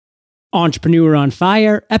Entrepreneur on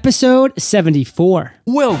Fire, episode 74.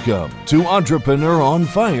 Welcome to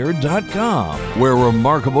EntrepreneurOnFire.com, where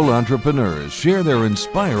remarkable entrepreneurs share their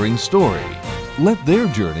inspiring story. Let their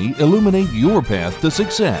journey illuminate your path to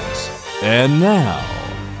success. And now,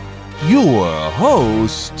 your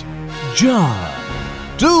host, John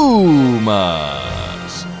Dumas.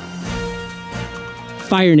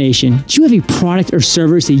 Fire Nation, do you have a product or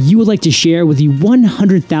service that you would like to share with the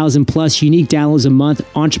 100,000 plus unique downloads a month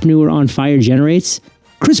Entrepreneur on Fire generates?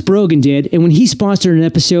 Chris Brogan did, and when he sponsored an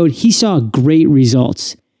episode, he saw great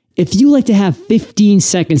results. If you'd like to have 15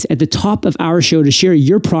 seconds at the top of our show to share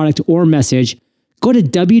your product or message, go to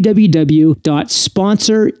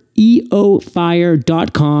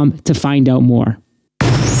www.sponsoreofire.com to find out more.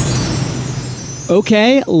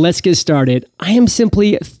 Okay, let's get started. I am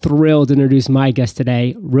simply thrilled to introduce my guest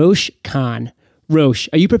today, Rosh Khan. Rosh,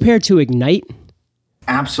 are you prepared to ignite?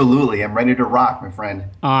 Absolutely. I'm ready to rock, my friend.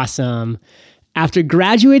 Awesome. After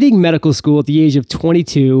graduating medical school at the age of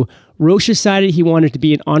 22, Rosh decided he wanted to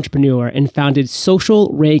be an entrepreneur and founded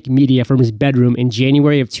Social Rank Media from his bedroom in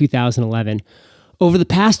January of 2011. Over the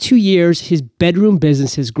past 2 years, his bedroom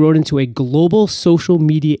business has grown into a global social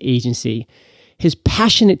media agency. His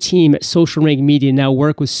passionate team at Social Rank Media now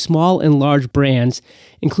work with small and large brands,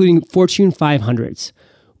 including Fortune 500s.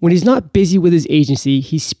 When he's not busy with his agency,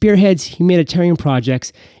 he spearheads humanitarian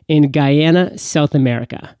projects in Guyana, South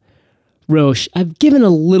America. Rosh, I've given a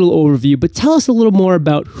little overview, but tell us a little more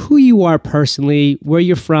about who you are personally, where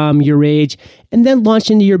you're from, your age, and then launch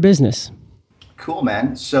into your business. Cool,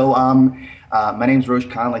 man. So my name's Rosh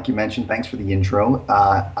Khan, like you mentioned. Thanks for the intro.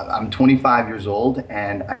 I'm 25 years old,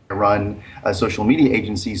 and I run a social media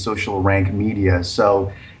agency, Social Rank Media.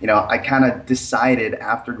 So, I kind of decided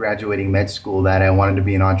after graduating med school that I wanted to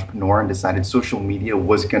be an entrepreneur and decided social media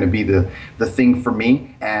was going to be the thing for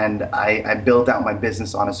me. And I built out my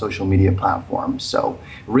business on a social media platform. So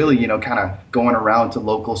really, kind of going around to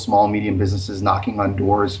local small, medium businesses, knocking on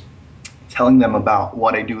doors, telling them about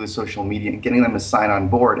what I do with social media and getting them to sign on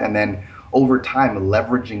board. And then over time,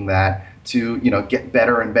 leveraging that to get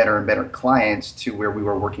better and better and better clients to where we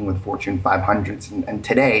were working with Fortune 500s. And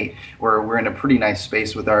today we're in a pretty nice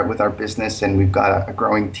space with our business, and we've got a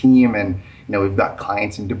growing team, and we've got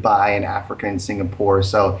clients in Dubai and Africa and Singapore.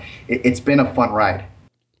 So it's been a fun ride.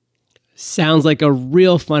 Sounds like a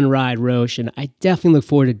real fun ride, Rosh, and I definitely look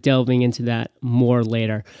forward to delving into that more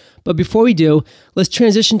later. But before we do, let's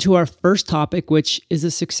transition to our first topic, which is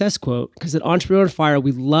a success quote. Because at Entrepreneur on Fire,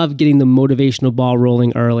 we love getting the motivational ball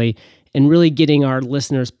rolling early and really getting our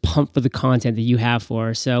listeners pumped for the content that you have for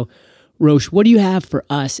us. So, Rosh, what do you have for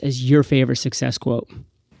us as your favorite success quote?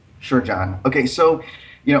 Sure, John. Okay, so,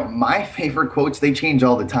 my favorite quotes, they change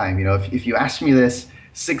all the time. If you asked me this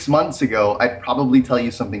 6 months ago, I'd probably tell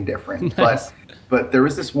you something different. Nice. But there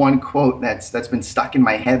is this one quote that's been stuck in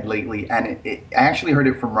my head lately, and I actually heard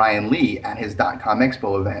it from Ryan Lee at his .com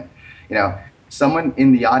Expo event. Someone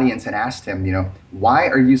in the audience had asked him, why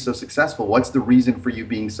are you so successful? What's the reason for you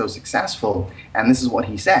being so successful? And this is what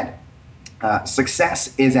he said.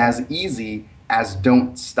 Success is as easy as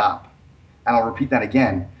don't stop. And I'll repeat that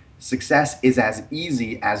again. Success is as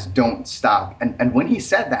easy as don't stop. And when he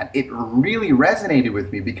said that, it really resonated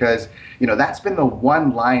with me because, that's been the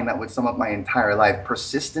one line that would sum up my entire life.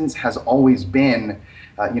 Persistence has always been,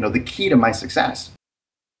 the key to my success.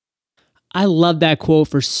 I love that quote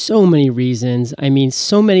for so many reasons. I mean,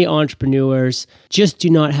 so many entrepreneurs just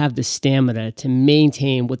do not have the stamina to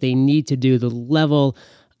maintain what they need to do, the level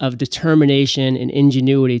of determination and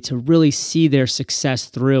ingenuity to really see their success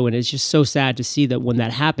through. And it's just so sad to see that when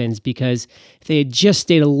that happens, because if they had just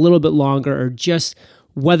stayed a little bit longer or just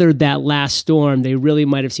weathered that last storm, they really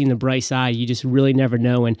might have seen the bright side. You just really never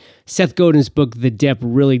know. And Seth Godin's book, The Dip,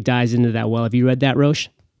 really dives into that well. Have you read that, Rosh?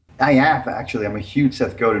 I have, actually. I'm a huge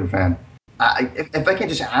Seth Godin fan. If I can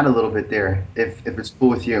just add a little bit there, if it's cool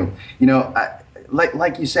with you,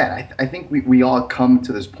 like you said, I think we all come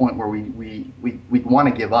to this point where we want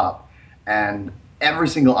to give up, and every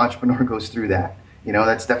single entrepreneur goes through that.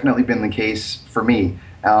 That's definitely been the case for me.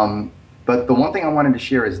 But the one thing I wanted to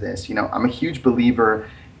share is this. I'm a huge believer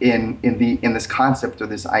in this concept or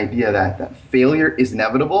this idea that failure is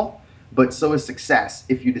inevitable, but so is success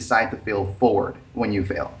if you decide to fail forward when you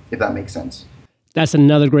fail, if that makes sense. That's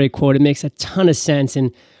another great quote. It makes a ton of sense.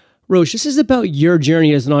 And Rosh, this is about your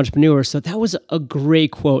journey as an entrepreneur. So that was a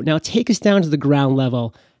great quote. Now take us down to the ground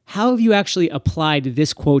level. How have you actually applied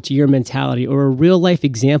this quote to your mentality or a real life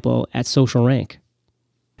example at Social Rank?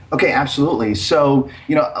 Okay, absolutely. So,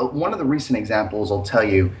 one of the recent examples I'll tell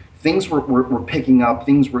you, things were picking up,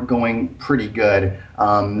 things were going pretty good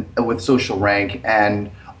with Social Rank.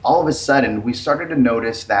 And all of a sudden we started to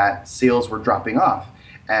notice that sales were dropping off.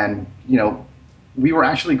 And, we were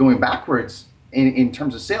actually going backwards in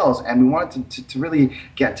terms of sales, and we wanted to really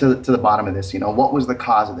get to the bottom of this. What was the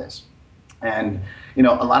cause of this? And, a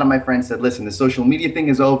lot of my friends said, listen, the social media thing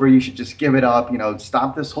is over. You should just give it up,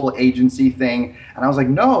 stop this whole agency thing. And I was like,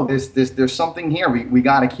 no, there's something here. We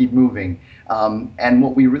got to keep moving. And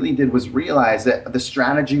what we really did was realize that the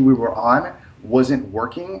strategy we were on wasn't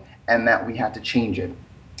working and that we had to change it.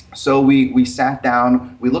 So we sat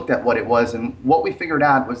down, we looked at what it was, and what we figured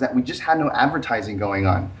out was that we just had no advertising going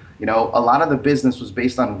on. A lot of the business was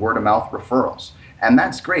based on word of mouth referrals. And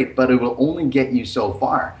that's great, but it will only get you so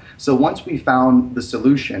far. So once we found the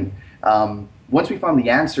solution, once we found the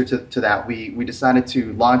answer to that, we decided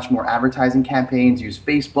to launch more advertising campaigns, use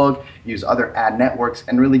Facebook, use other ad networks,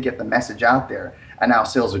 and really get the message out there. And now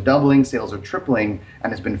sales are doubling, sales are tripling,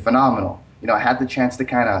 and it's been phenomenal. I had the chance to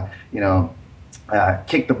kind of,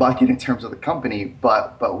 kick the bucket in terms of the company,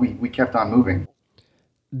 but we kept on moving.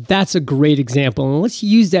 That's a great example. And let's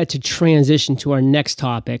use that to transition to our next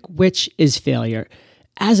topic, which is failure.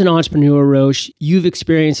 As an entrepreneur, Rosh, you've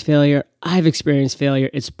experienced failure. I've experienced failure.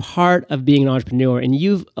 It's part of being an entrepreneur. And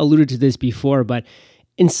you've alluded to this before, but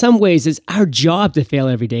in some ways, it's our job to fail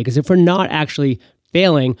every day. Because if we're not actually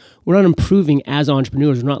failing, we're not improving as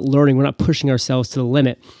entrepreneurs. We're not learning. We're not pushing ourselves to the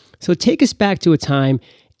limit. So take us back to a time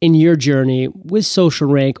in your journey with Social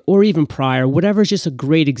Rank or even prior, whatever is just a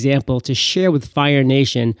great example to share with Fire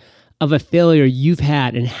Nation of a failure you've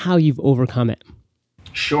had and how you've overcome it.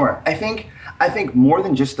 Sure. I think more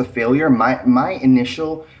than just the failure, my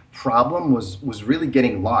initial problem was really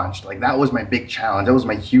getting launched. Like that was my big challenge. That was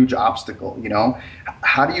my huge obstacle.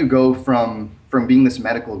 How do you go from being this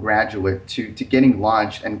medical graduate to getting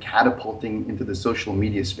launched and catapulting into the social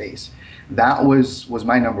media space? That was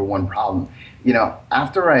my number one problem.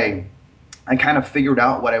 After I kind of figured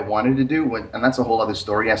out what I wanted to do, and that's a whole other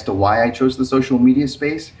story as to why I chose the social media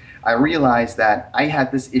space, I realized that I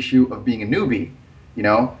had this issue of being a newbie,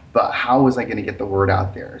 but how was I going to get the word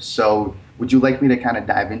out there? So would you like me to kind of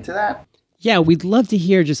dive into that? Yeah, we'd love to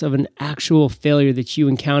hear just of an actual failure that you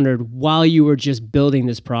encountered while you were just building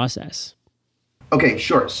this process. Okay,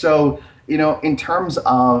 sure. So, in terms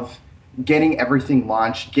of getting everything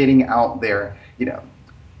launched, getting out there,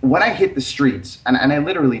 when I hit the streets, and I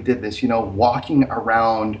literally did this, walking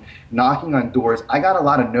around, knocking on doors, I got a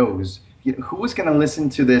lot of no's. Who was going to listen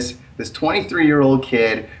to this 23-year-old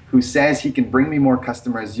kid who says he can bring me more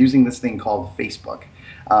customers using this thing called Facebook?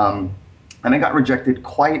 And I got rejected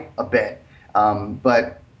quite a bit.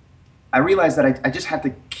 But I realized that I just had to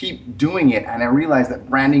keep doing it, and I realized that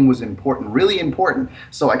branding was important, really important.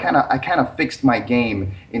 So I kind of fixed my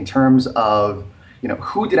game in terms of,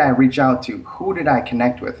 who did I reach out to? Who did I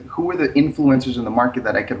connect with? Who were the influencers in the market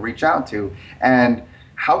that I could reach out to? And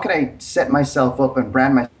how could I set myself up and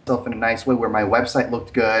brand myself in a nice way where my website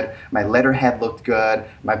looked good, my letterhead looked good,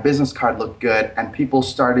 my business card looked good, and people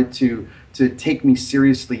started to take me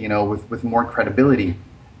seriously, with more credibility.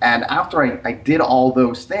 And after I did all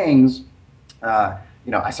those things, I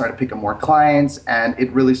started picking more clients, and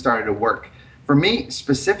it really started to work. For me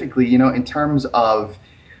specifically, in terms of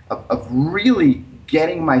really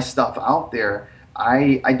getting my stuff out there,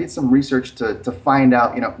 I did some research to find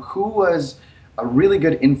out, who was a really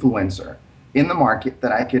good influencer in the market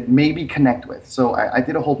that I could maybe connect with. So I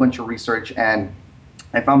did a whole bunch of research, and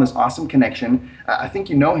I found this awesome connection. I think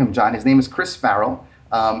you know him, John. His name is Chris Farrell.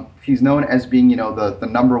 He's known as being, the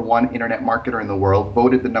number one internet marketer in the world,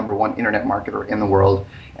 voted the number one internet marketer in the world,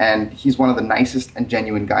 and he's one of the nicest and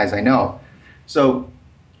genuine guys I know. So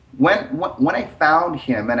when I found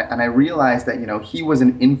him and I realized that, he was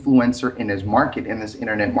an influencer in his market, in this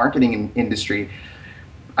internet marketing industry,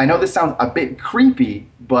 I know this sounds a bit creepy,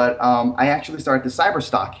 but I actually started to cyber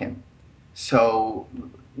stalk him. So,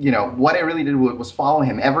 what I really did was follow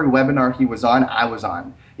him. Every webinar he was on, I was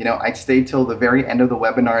on. I'd stay till the very end of the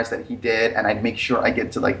webinars that he did, and I'd make sure I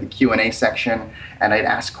get to the Q&A section, and I'd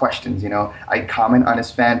ask questions. I'd comment on his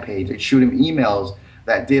fan page. I'd shoot him emails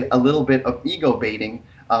that did a little bit of ego baiting,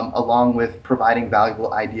 along with providing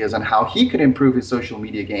valuable ideas on how he could improve his social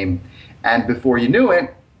media game. And before you knew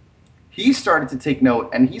it, he started to take note,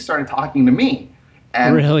 and he started talking to me.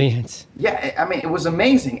 And brilliant. Yeah, I mean, it was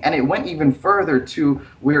amazing. And it went even further to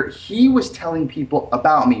where he was telling people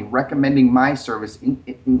about me, recommending my services,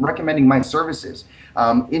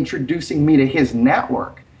 introducing me to his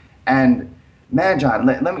network. And man, John,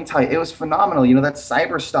 let me tell you, it was phenomenal. That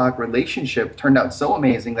cyberstock relationship turned out so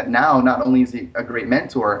amazing that now not only is he a great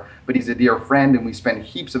mentor, but he's a dear friend, and we spend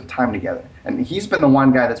heaps of time together. And he's been the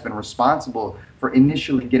one guy that's been responsible for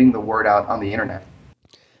initially getting the word out on the internet.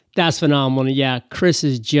 That's phenomenal. Yeah, Chris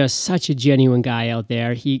is just such a genuine guy out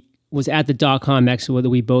there. He was at the .com Expo that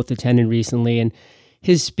we both attended recently, and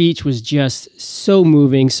his speech was just so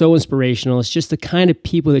moving, so inspirational. It's just the kind of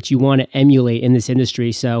people that you want to emulate in this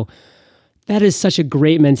industry. So that is such a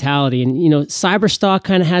great mentality. And, cyberstock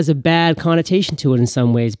kind of has a bad connotation to it in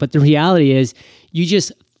some ways, but the reality is you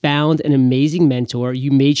just found an amazing mentor. You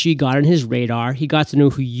made sure you got on his radar. He got to know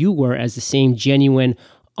who you were as the same genuine,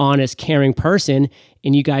 honest, caring person,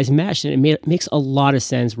 and you guys meshed. And it makes a lot of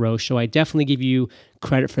sense, Rosh. So I definitely give you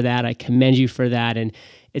credit for that. I commend you for that. And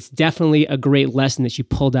it's definitely a great lesson that you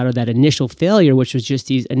pulled out of that initial failure, which was just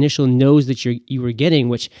these initial no's that you were getting,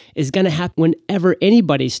 which is going to happen whenever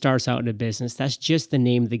anybody starts out in a business. That's just the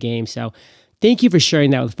name of the game. So thank you for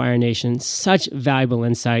sharing that with Fire Nation. Such valuable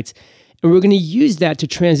insights. And we're going to use that to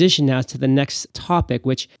transition now to the next topic,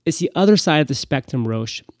 which is the other side of the spectrum,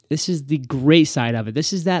 Rosh. This is the great side of it.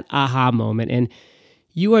 This is that aha moment. And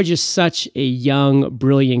you are just such a young,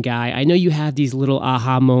 brilliant guy. I know you have these little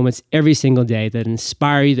aha moments every single day that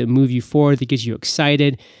inspire you, that move you forward, that gets you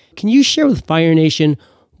excited. Can you share with Fire Nation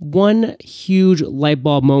one huge light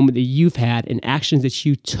bulb moment that you've had and actions that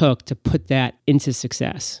you took to put that into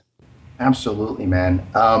success? Absolutely, man.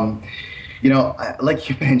 Like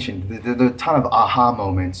you mentioned, there are a ton of aha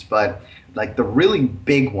moments, but like the really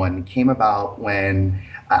big one came about when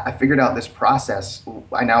I figured out this process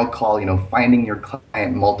I now call, finding your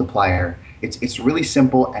client multiplier. It's really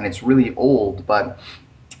simple and it's really old, but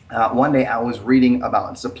one day I was reading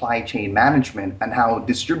about supply chain management and how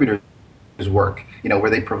distributors work, where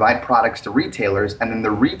they provide products to retailers and then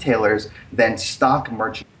the retailers then stock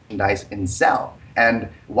merchandise and sell. And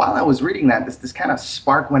while I was reading that, this kind of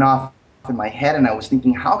spark went off in my head, and I was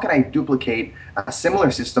thinking, how can I duplicate a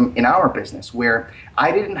similar system in our business where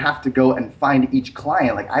I didn't have to go and find each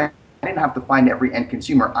client? Like I didn't have to find every end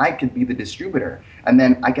consumer. I could be the distributor, and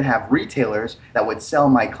then I could have retailers that would sell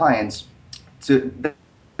my clients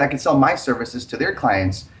that could sell my services to their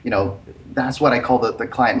clients. That's what I call the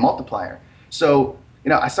client multiplier. So,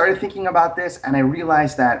 I started thinking about this, and I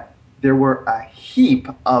realized that there were a heap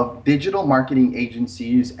of digital marketing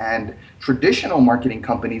agencies and traditional marketing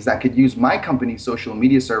companies that could use my company's social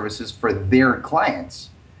media services for their clients.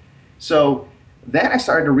 So then I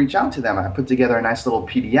started to reach out to them. I put together a nice little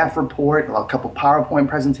PDF report, a couple PowerPoint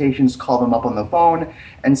presentations, called them up on the phone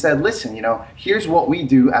and said, listen, here's what we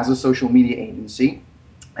do as a social media agency.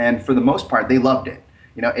 And for the most part, they loved it.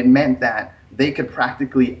 It meant that they could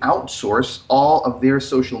practically outsource all of their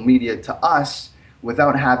social media to us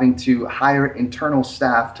without having to hire internal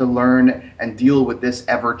staff to learn and deal with this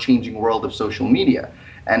ever-changing world of social media.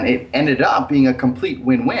 And it ended up being a complete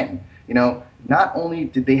win-win. Not only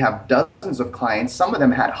did they have dozens of clients, some of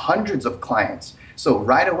them had hundreds of clients. So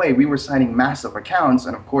right away, we were signing massive accounts,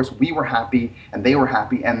 and of course, we were happy, and they were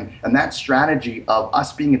happy, and that strategy of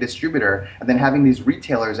us being a distributor and then having these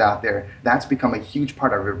retailers out there, that's become a huge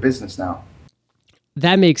part of our business now.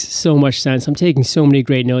 That makes so much sense. I'm taking so many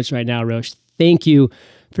great notes right now, Rosh. Thank you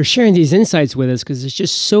for sharing these insights with us because it's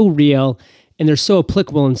just so real and they're so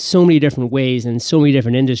applicable in so many different ways and so many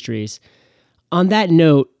different industries. On that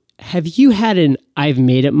note, have you had an I've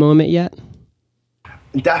made it moment yet?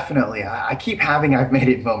 Definitely. I keep having I've made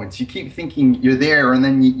it moments. You keep thinking you're there and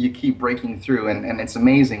then you keep breaking through and it's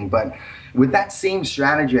amazing. But with that same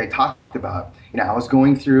strategy I talked about, I was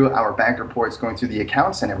going through our bank reports, going through the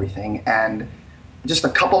accounts and everything, and just a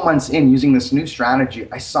couple months in using this new strategy,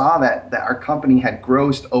 I saw that our company had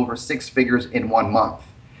grossed over 6 figures in 1 month.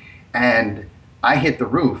 And I hit the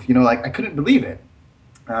roof, I couldn't believe it.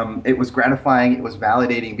 It was gratifying, it was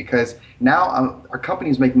validating because now our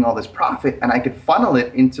company is making all this profit and I could funnel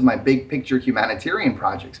it into my big picture humanitarian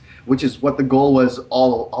projects, which is what the goal was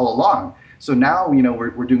all along. So now,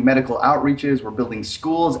 we're doing medical outreaches, we're building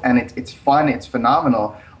schools, and it's fun, it's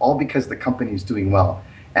phenomenal, all because the company is doing well.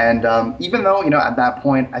 And even though, at that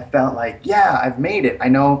point, I felt like, yeah, I've made it. I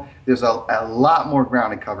know there's a lot more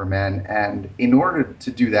ground to cover, man. And in order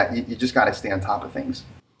to do that, you just got to stay on top of things.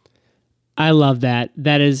 I love that.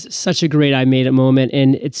 That is such a great I made it moment.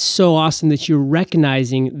 And it's so awesome that you're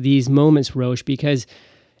recognizing these moments, Rosh, because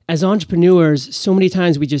as entrepreneurs, so many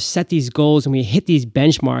times we just set these goals and we hit these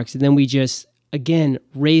benchmarks and then we just, again,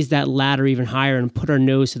 raise that ladder even higher and put our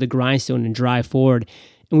nose to the grindstone and drive forward.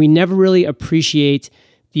 And we never really appreciate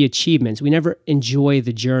the achievements. We never enjoy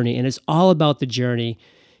the journey, and it's all about the journey.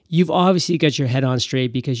 You've obviously got your head on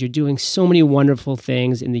straight because you're doing so many wonderful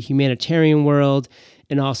things in the humanitarian world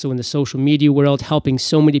and also in the social media world, helping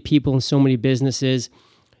so many people and so many businesses.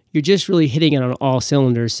 You're just really hitting it on all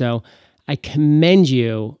cylinders. So I commend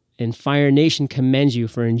you, and Fire Nation commends you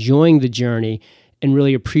for enjoying the journey and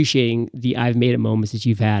really appreciating the I've made it moments that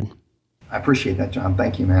you've had. I appreciate that, John.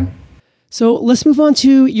 Thank you, man. So let's move on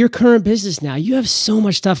to your current business now. You have so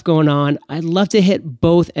much stuff going on. I'd love to hit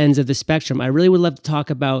both ends of the spectrum. I really would love to talk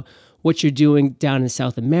about what you're doing down in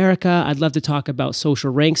South America. I'd love to talk about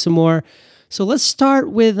Social Rank some more. So let's start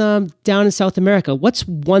with down in South America. What's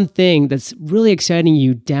one thing that's really exciting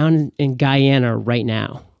you down in Guyana right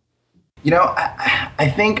now?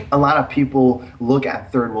 I think a lot of people look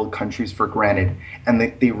at third world countries for granted, and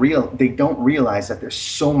they don't realize that there's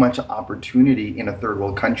so much opportunity in a third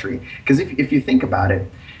world country. Because if you think about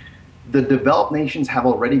it, the developed nations have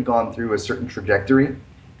already gone through a certain trajectory,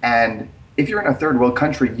 and if you're in a third world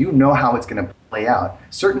country, you know how it's going to play out.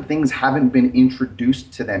 Certain things haven't been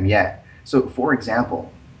introduced to them yet. So, for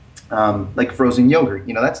example, like frozen yogurt,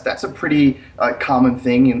 that's a pretty common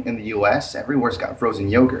thing in the U.S. Everywhere's got frozen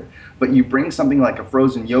yogurt. But you bring something like a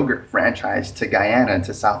frozen yogurt franchise to Guyana,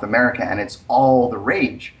 to South America, and it's all the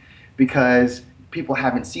rage because people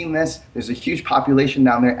haven't seen this. There's a huge population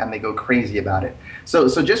down there, and they go crazy about it. So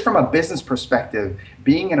just from a business perspective,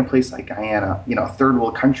 being in a place like Guyana, a third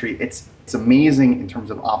world country, it's amazing in terms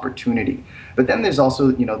of opportunity. But then there's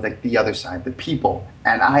also, the other side, the people.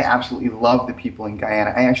 And I absolutely love the people in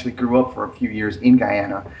Guyana. I actually grew up for a few years in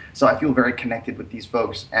Guyana, so I feel very connected with these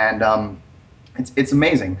folks. And it's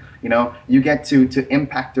amazing. You get to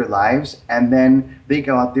impact their lives, and then they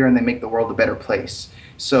go out there and they make the world a better place.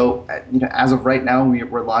 So, as of right now,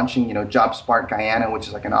 we're launching, JobSpark Guyana, which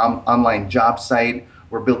is like an online job site.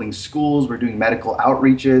 We're building schools. We're doing medical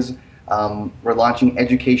outreaches. We're launching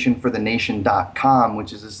educationforthenation.com,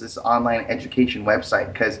 which is this online education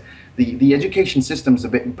website, because the education system's a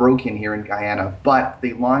bit broken here in Guyana, but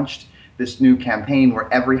they launched this new campaign where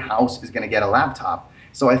every house is going to get a laptop.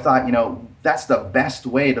 So I thought, that's the best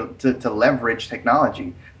way to leverage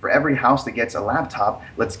technology. For every house that gets a laptop,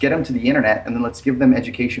 let's get them to the internet, and then let's give them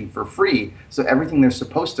education for free. So everything they're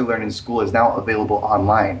supposed to learn in school is now available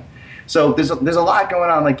online. So there's a lot going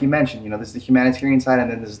on, like you mentioned. There's the humanitarian side, and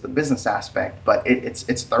then there's the business aspect. But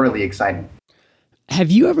it's thoroughly exciting. Have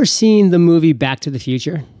you ever seen the movie Back to the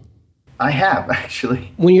Future? I have,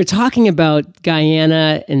 actually. When you're talking about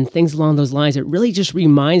Guyana and things along those lines, it really just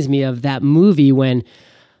reminds me of that movie when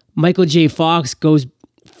Michael J. Fox goes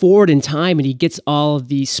forward in time and he gets all of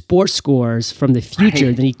the sports scores from the future.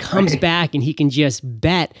 Right, then he comes back and he can just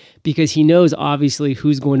bet because he knows obviously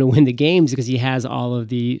who's going to win the games because he has all of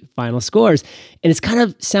the final scores. And it's kind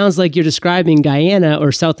of sounds like you're describing Guyana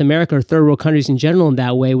or South America or third world countries in general in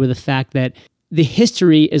that way, with the fact that the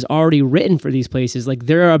history is already written for these places. Like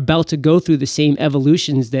they're about to go through the same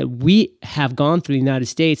evolutions that we have gone through in the United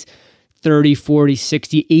States 30, 40,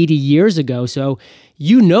 60, 80 years ago. So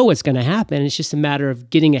what's going to happen. It's just a matter of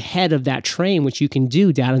getting ahead of that train, which you can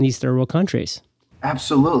do down in these third world countries.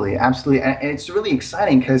 Absolutely. And it's really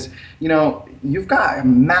exciting because, you've got a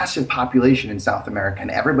massive population in South America and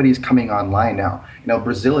everybody's coming online now.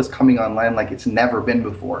 Brazil is coming online like it's never been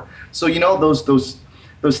before. So,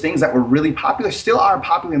 those things that were really popular still are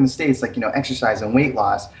popular in the States, like, exercise and weight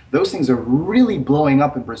loss. Those things are really blowing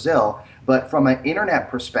up in Brazil. But from an internet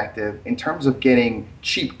perspective, in terms of getting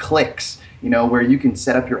cheap clicks, where you can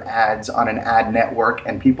set up your ads on an ad network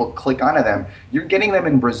and people click onto them, you're getting them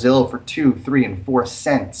in Brazil for 2, 3, and 4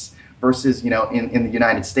 cents versus, in the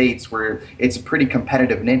United States, where it's a pretty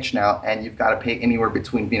competitive niche now, and you've got to pay anywhere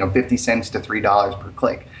between, 50 cents to $3 per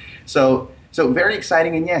click. So very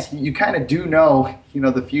exciting, and yes, you kind of do know,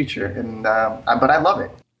 the future, and but I love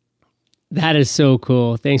it. That is so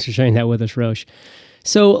cool. Thanks for sharing that with us, Rosh.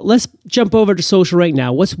 So let's jump over to Social Rank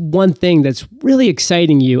now. What's one thing that's really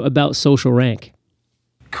exciting you about Social Rank?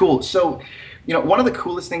 Cool. So, one of the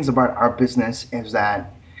coolest things about our business is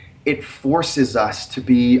that it forces us to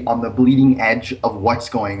be on the bleeding edge of what's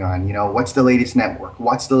going on. What's the latest network?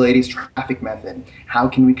 What's the latest traffic method? How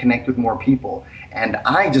can we connect with more people? And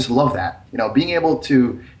I just love that. Being able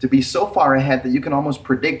to be so far ahead that you can almost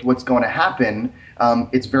predict what's going to happen.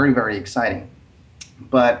 It's very, very exciting.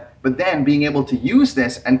 But then being able to use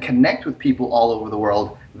this and connect with people all over the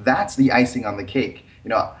world, that's the icing on the cake.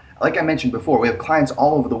 Like I mentioned before, we have clients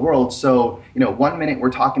all over the world. So, 1 minute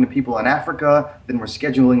we're talking to people in Africa, then we're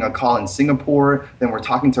scheduling a call in Singapore, then we're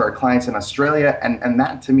talking to our clients in Australia. And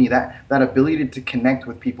that, to me, that ability to connect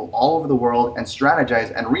with people all over the world and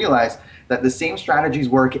strategize and realize that the same strategies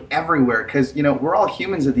work everywhere because, we're all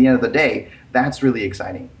humans at the end of the day. That's really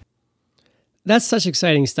exciting. That's such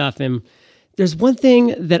exciting stuff. And there's one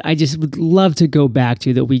thing that I just would love to go back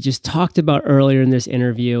to that we just talked about earlier in this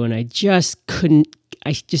interview, and I just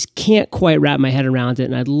can't quite wrap my head around it,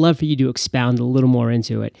 and I'd love for you to expound a little more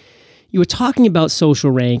into it. You were talking about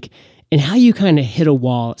Social Rank, and how you kind of hit a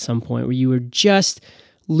wall at some point where you were just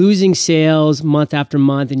losing sales month after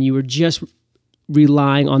month and you were just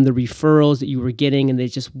relying on the referrals that you were getting and they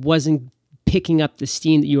just wasn't picking up the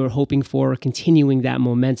steam that you were hoping for or continuing that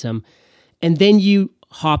momentum. And then you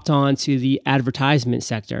hopped on to the advertisement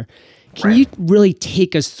sector. Can you really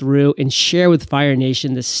take us through and share with Fire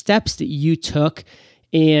Nation the steps that you took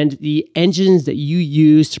and the engines that you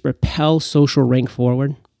used to propel Social Rank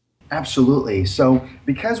forward? Absolutely. So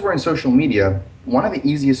because we're in social media, one of the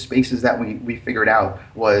easiest spaces that we figured out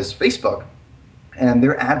was Facebook. And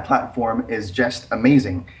their ad platform is just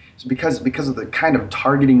amazing. So because of the kind of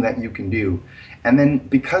targeting that you can do. And then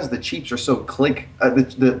because the cheaps are so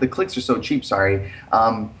the clicks are so cheap,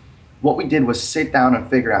 what we did was sit down and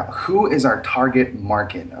figure out who is our target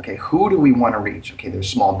market. Okay, who do we want to reach? Okay, there's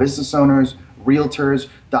small business owners, realtors,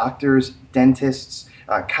 doctors, dentists,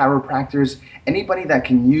 chiropractors, anybody that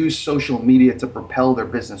can use social media to propel their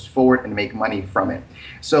business forward and make money from it.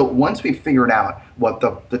 So once we figured out what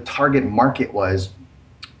the target market was,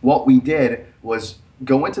 what we did was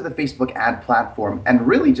go into the Facebook ad platform and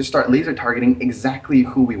really just start laser targeting exactly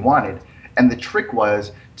who we wanted. And the trick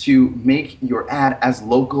was to make your ad as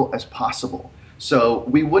local as possible. So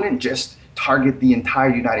we wouldn't just target the entire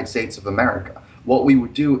United States of America. What we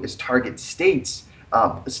would do is target states,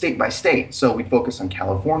 state by state. So we'd focus on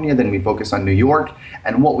California, then we'd focus on New York.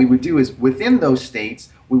 And what we would do is within those states,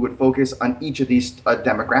 we would focus on each of these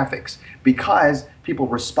demographics because people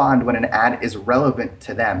respond when an ad is relevant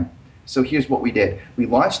to them. So here's what we did. We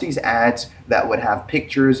launched these ads that would have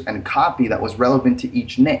pictures and copy that was relevant to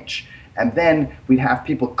each niche. And then we'd have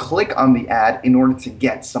people click on the ad in order to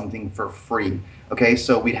get something for free. Okay,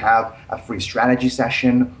 so we'd have a free strategy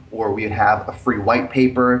session, or we'd have a free white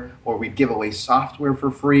paper, or we'd give away software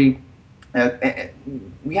for free.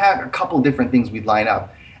 We had a couple different things we'd line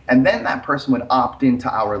up. And then that person would opt into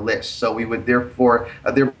our list. So we would therefore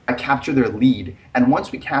capture their lead. And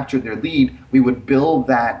once we captured their lead, we would build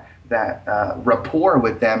that rapport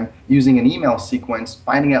with them using an email sequence,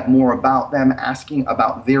 finding out more about them, asking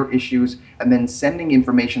about their issues, and then sending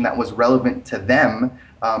information that was relevant to them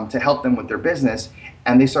to help them with their business.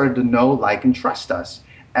 And they started to know, like, and trust us.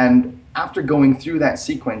 And after going through that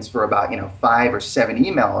sequence for about 5 or 7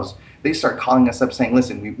 emails, they start calling us up saying,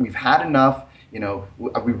 listen, we've had enough. We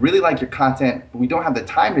really like your content, but we don't have the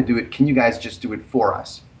time to do it. Can you guys just do it for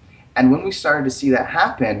us? And when we started to see that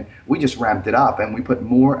happen, we just ramped it up and we put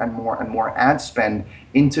more and more and more ad spend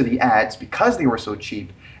into the ads because they were so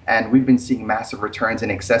cheap. And we've been seeing massive returns in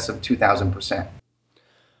excess of 2,000%.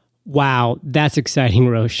 Wow, that's exciting,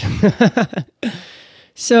 Rosh.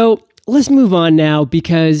 So let's move on now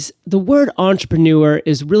because the word entrepreneur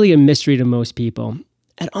is really a mystery to most people.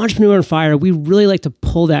 At Entrepreneur on Fire, we really like to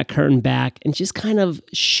pull that curtain back and just kind of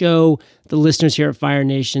show the listeners here at Fire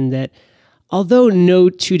Nation that although no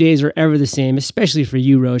 2 days are ever the same, especially for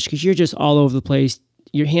you, Rosh, because you're just all over the place,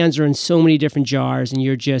 your hands are in so many different jars and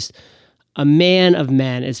you're just a man of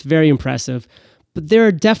men. It's very impressive. But there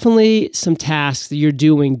are definitely some tasks that you're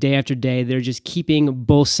doing day after day that are just keeping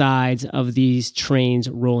both sides of these trains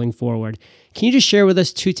rolling forward. Can you just share with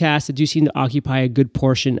us 2 tasks that do seem to occupy a good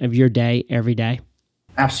portion of your day every day?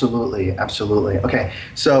 Absolutely. Okay,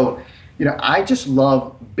 so I just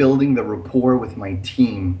love building the rapport with my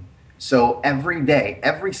team. So every day,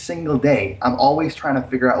 every single day, I'm always trying to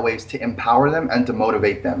figure out ways to empower them and to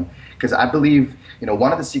motivate them. Because I believe,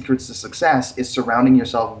 one of the secrets to success is surrounding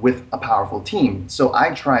yourself with a powerful team. So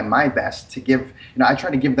I try my best to give, I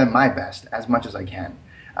try to give them my best as much as I can.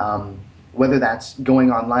 Whether that's going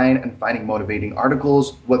online and finding motivating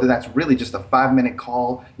articles, whether that's really just a 5-minute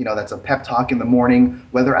call, that's a pep talk in the morning,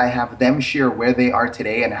 whether I have them share where they are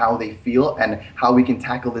today and how they feel and how we can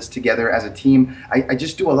tackle this together as a team. I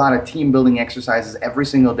just do a lot of team building exercises every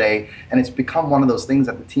single day, and it's become one of those things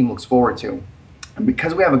that the team looks forward to. And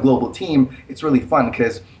because we have a global team, it's really fun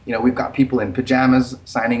because, we've got people in pajamas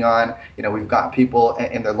signing on, we've got people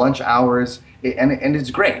in their lunch hours, and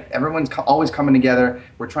it's great. Everyone's always coming together.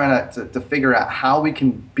 We're trying to figure out how we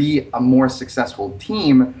can be a more successful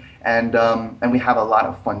team, and we have a lot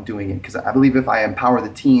of fun doing it because I believe if I empower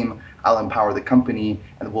the team, I'll empower the company,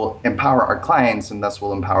 and we'll empower our clients, and thus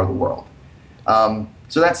we'll empower the world.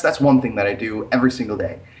 So that's one thing that I do every single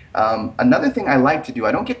day. Another thing I like to do,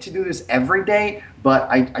 I don't get to do this every day, but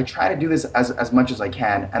I try to do this as much as I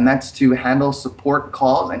can, and that's to handle support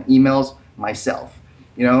calls and emails myself.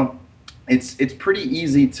 It's pretty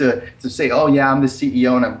easy to say, oh yeah, I'm the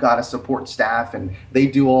CEO and I've got a support staff and they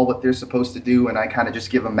do all what they're supposed to do and I kind of just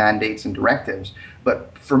give them mandates and directives.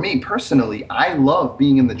 But for me personally, I love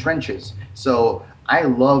being in the trenches. So I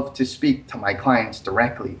love to speak to my clients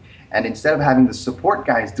directly. And instead of having the support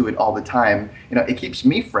guys do it all the time, it keeps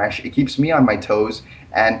me fresh, it keeps me on my toes,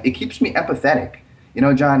 and it keeps me empathetic.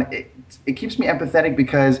 John, it keeps me empathetic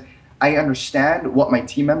because I understand what my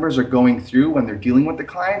team members are going through when they're dealing with the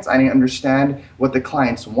clients. I understand what the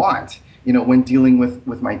clients want, when dealing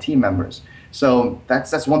with my team members. So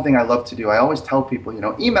that's one thing I love to do. I always tell people,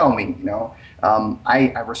 email me,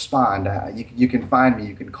 I respond. You can find me,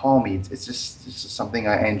 you can call me. It's just something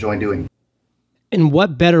I enjoy doing. And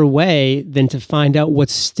what better way than to find out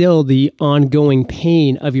what's still the ongoing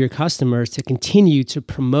pain of your customers to continue to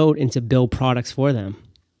promote and to build products for them?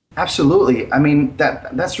 Absolutely. I mean,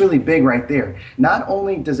 that's really big right there. Not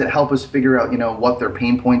only does it help us figure out, what their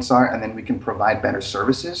pain points are, and then we can provide better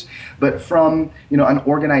services, but from, an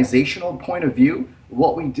organizational point of view,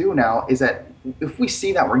 what we do now is that if we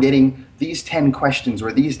see that we're getting these 10 questions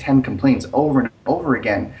or these 10 complaints over and over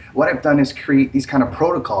again, what I've done is create these kind of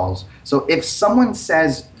protocols. So if someone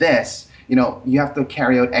says this, you have to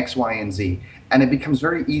carry out X, Y, and Z. And it becomes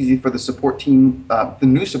very easy for the support team, the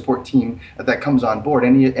new support team that comes on board,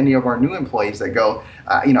 any of our new employees that go,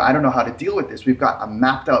 I don't know how to deal with this. We've got a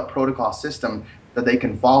mapped out protocol system that they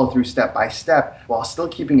can follow through step by step while still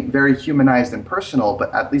keeping it very humanized and personal,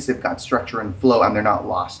 but at least they've got structure and flow and they're not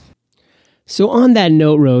lost. So on that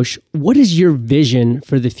note, Rosh, what is your vision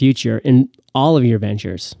for the future in all of your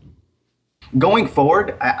ventures? Going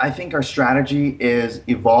forward, I think our strategy is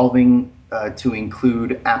evolving to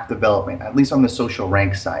include app development, at least on the social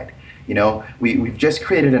rank side. We've just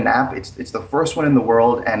created an app. It's the first one in the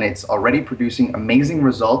world, and it's already producing amazing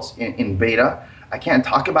results in beta. I can't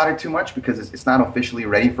talk about it too much because it's not officially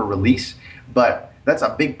ready for release, but that's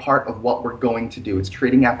a big part of what we're going to do. It's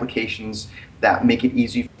creating applications that make it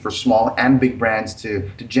easy for small and big brands to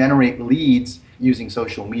generate leads using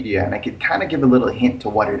social media. And I could kind of give a little hint to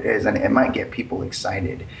what it is, and it might get people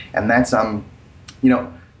excited. And that's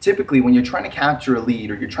typically, when you're trying to capture a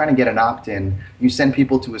lead or you're trying to get an opt-in, you send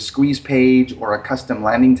people to a squeeze page or a custom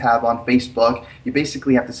landing tab on Facebook. You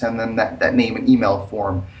basically have to send them that name and email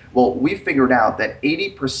form. Well, we figured out that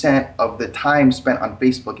 80% of the time spent on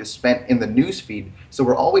Facebook is spent in the newsfeed. So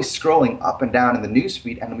we're always scrolling up and down in the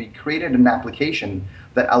newsfeed, and we created an application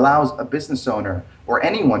that allows a business owner or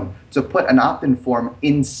anyone to put an opt-in form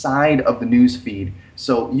inside of the newsfeed.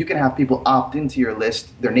 So you can have people opt into your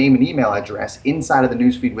list, their name and email address inside of the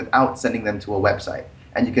newsfeed without sending them to a website.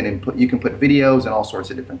 And you can put videos and all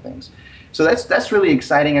sorts of different things. So that's really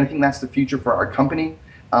exciting. And I think that's the future for our company.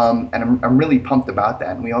 And I'm really pumped about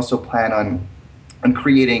that. And we also plan on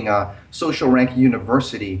creating a Social Rank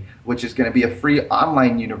University, which is going to be a free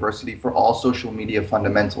online university for all social media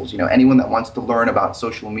fundamentals. Anyone that wants to learn about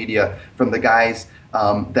social media from the guys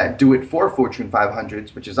that do it for Fortune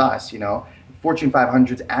 500s, which is us, Fortune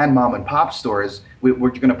 500s and mom and pop stores, we're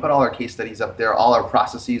going to put all our case studies up there, all our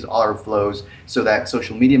processes, all our flows, so that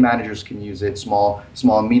social media managers can use it, small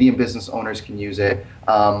and medium business owners can use it.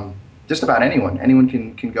 Just about anyone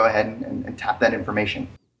can go ahead and tap that information.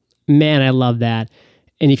 Man, I love that.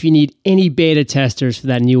 And if you need any beta testers for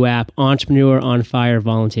that new app, Entrepreneur on Fire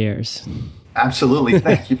volunteers. Absolutely.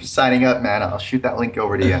 Thank you for signing up, man. I'll shoot that link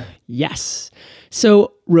over to you. Yes.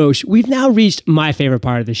 So, Rosh, we've now reached my favorite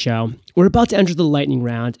part of the show. We're about to enter the lightning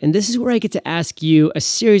round, and this is where I get to ask you a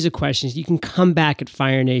series of questions. You can come back at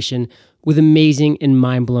Fire Nation with amazing and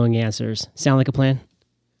mind-blowing answers. Sound like a plan?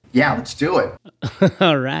 Yeah, let's do it.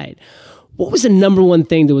 All right. What was the number one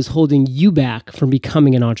thing that was holding you back from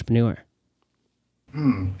becoming an entrepreneur?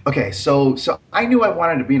 Okay, so I knew I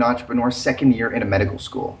wanted to be an entrepreneur second year in a medical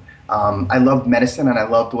school. I loved medicine and I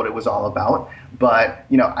loved what it was all about, but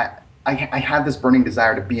I had this burning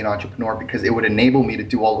desire to be an entrepreneur because it would enable me to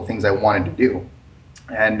do all the things I wanted to do.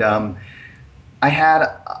 And I had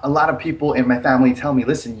a lot of people in my family tell me,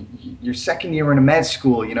 listen, you're second year in a med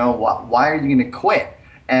school, why are you going to quit?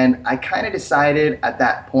 And I kind of decided at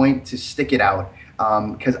that point to stick it out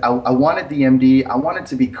because I wanted the MD. I wanted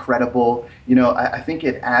to be credible. I think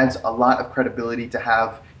it adds a lot of credibility to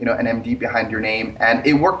have, an MD behind your name. And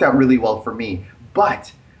it worked out really well for me.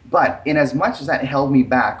 But in as much as that held me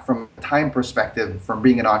back from a time perspective from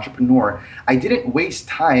being an entrepreneur, I didn't waste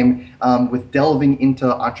time with delving into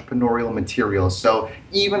entrepreneurial materials. So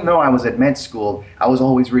even though I was at med school, I was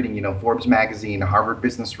always reading, Forbes magazine, Harvard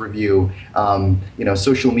Business Review,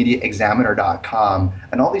 socialmediaexaminer.com,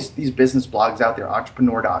 and all these business blogs out there,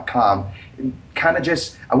 entrepreneur.com. Kind of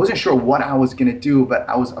I wasn't sure what I was going to do, but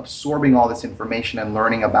I was absorbing all this information and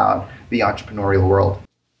learning about the entrepreneurial world.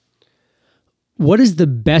 What is the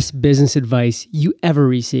best business advice you ever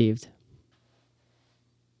received?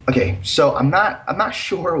 Okay, so I'm not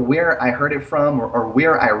sure where I heard it from or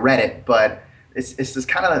where I read it, but it's this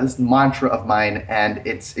kind of this mantra of mine, and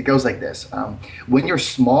it goes like this: when you're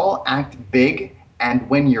small, act big, and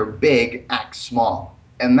when you're big, act small.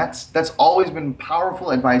 And that's always been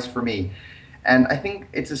powerful advice for me. And I think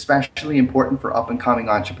it's especially important for up and coming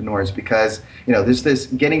entrepreneurs because, there's this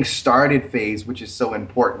getting started phase, which is so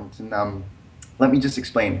important. And let me just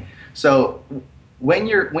explain. So when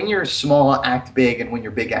you're small, act big, and when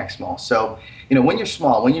you're big, act small. So, when you're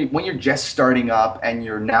small, when you're just starting up and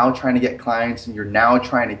you're now trying to get clients and you're now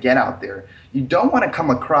trying to get out there, you don't want to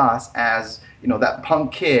come across as, that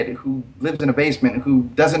punk kid who lives in a basement who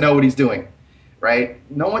doesn't know what he's doing, right?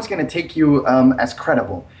 No one's going to take you as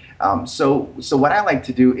credible. So what I like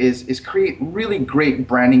to do is create really great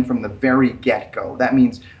branding from the very get-go. That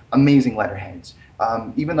means amazing letterheads.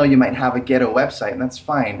 Even though you might have a ghetto website, and that's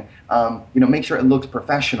fine. Make sure it looks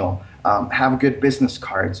professional. Have good business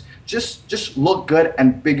cards. Just look good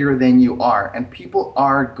and bigger than you are, and people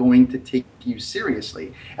are going to take you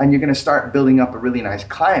seriously. And you're going to start building up a really nice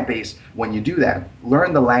client base when you do that.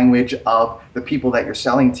 Learn the language of the people that you're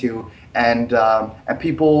selling to, and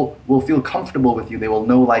people will feel comfortable with you. They will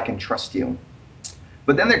know, like, and trust you.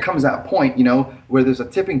 But then there comes that point, where there's a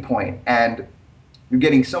tipping point, and you're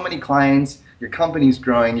getting so many clients. Your company's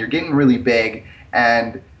growing, you're getting really big,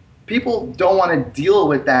 and people don't want to deal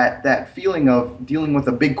with that feeling of dealing with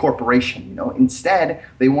a big corporation. Instead,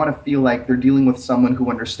 they want to feel like they're dealing with someone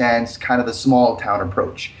who understands kind of the small town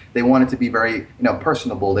approach. They want it to be very,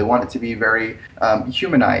 personable. They want it to be very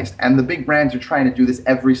humanized, and the big brands are trying to do this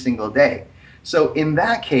every single day. So in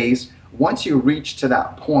that case, once you reach to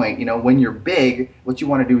that point, when you're big, what you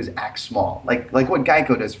want to do is act small. Like what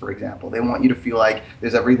Geico does, for example. They want you to feel like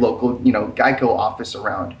there's every local, Geico office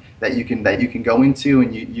around that you can go into,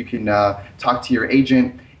 and you can talk to your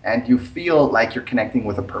agent, and you feel like you're connecting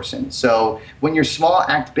with a person. So when you're small,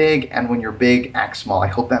 act big, and when you're big, act small. I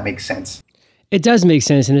hope that makes sense. It does make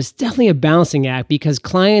sense, and it's definitely a balancing act because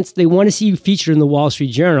clients, they want to see you featured in the Wall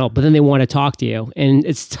Street Journal, but then they want to talk to you. And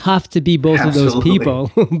it's tough to be both of those people,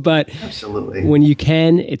 but Absolutely. When you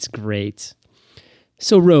can, it's great.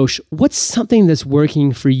 So Rosh, what's something that's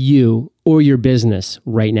working for you or your business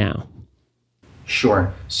right now?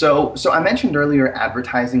 Sure. So I mentioned earlier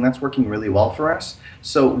advertising, that's working really well for us.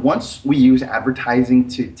 So once we use advertising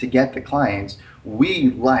to get the clients,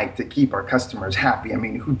 we like to keep our customers happy. I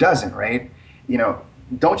mean, who doesn't, right?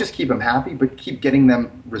 Don't just keep them happy, but keep getting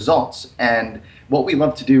them results. And what we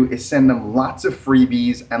love to do is send them lots of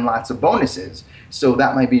freebies and lots of bonuses. So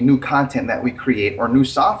that might be new content that we create or new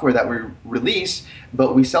software that we release,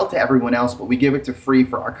 but we sell to everyone else, but we give it to free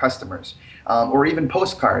for our customers. Or even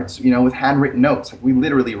postcards, with handwritten notes. Like we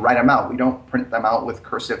literally write them out. We don't print them out with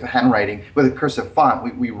cursive handwriting, with a cursive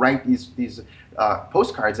font. We write these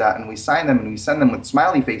postcards out, and we sign them, and we send them with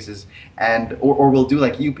smiley faces, or we'll do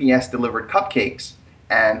like UPS delivered cupcakes,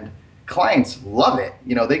 and clients love it.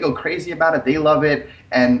 They go crazy about it. They love it,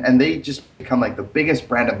 and they just become like the biggest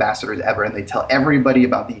brand ambassadors ever, and they tell everybody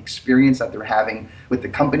about the experience that they're having with the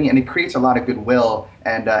company, and it creates a lot of goodwill,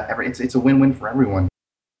 and it's a win-win for everyone.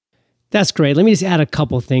 That's great. Let me just add a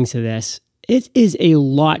couple things to this. It is a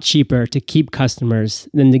lot cheaper to keep customers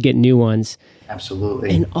than to get new ones. Absolutely.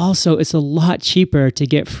 And also, it's a lot cheaper to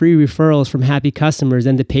get free referrals from happy customers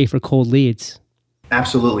than to pay for cold leads.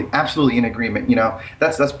 Absolutely in agreement.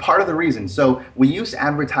 That's part of the reason. So we use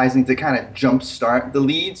advertising to kind of jumpstart the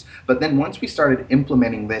leads, but then once we started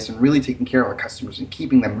implementing this and really taking care of our customers and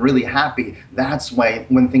keeping them really happy, that's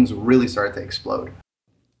when things really started to explode.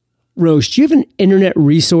 Rosh, do you have an internet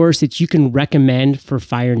resource that you can recommend for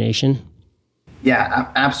Fire Nation? Yeah,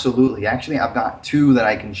 absolutely. Actually, I've got two that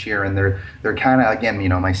I can share, and they're kind of, again,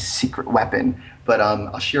 my secret weapon, but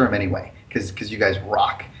I'll share them anyway because you guys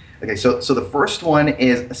rock. Okay, so the first one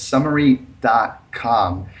is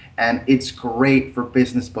summary.com, and it's great for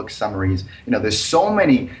business book summaries. There's so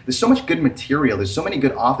much good material. There's so many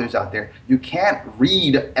good authors out there. You can't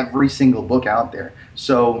read every single book out there.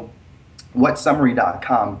 So what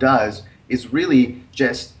summary.com does is really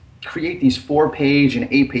just create these 4-page and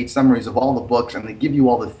 8-page summaries of all the books, and they give you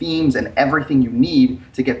all the themes and everything you need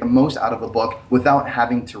to get the most out of a book without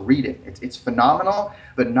having to read it. It's phenomenal,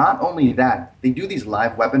 but not only that, they do these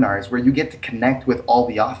live webinars where you get to connect with all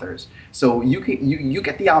the authors. So you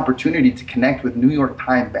get the opportunity to connect with New York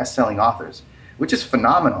Times best-selling authors, which is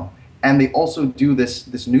phenomenal. And they also do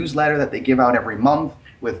this newsletter that they give out every month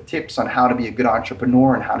with tips on how to be a good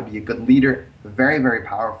entrepreneur and how to be a good leader. Very, very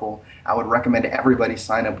powerful. I would recommend everybody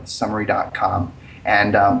sign up with summary.com.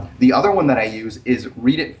 And the other one that I use is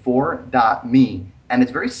readitfor.me. And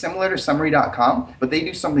it's very similar to summary.com, but they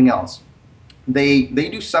do something else. They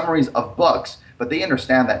do summaries of books, but they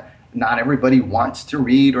understand that not everybody wants to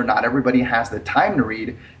read or not everybody has the time to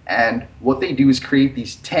read. And what they do is create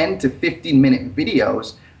these 10 to 15-minute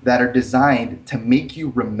videos that are designed to make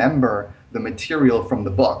you remember the material from the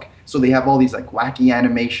book. So they have all these like wacky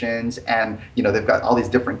animations, and they've got all these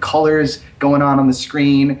different colors going on the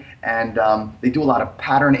screen, and they do a lot of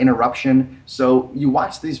pattern interruption. So you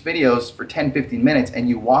watch these videos for 10, 15 minutes and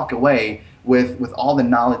you walk away with all the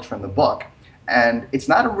knowledge from the book. And it's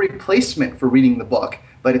not a replacement for reading the book,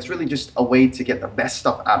 but it's really just a way to get the best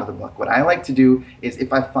stuff out of the book. What I like to do is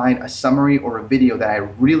if I find a summary or a video that I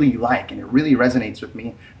really like and it really resonates with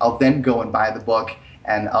me, I'll then go and buy the book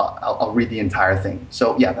and I'll read the entire thing.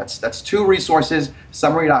 So yeah, that's two resources,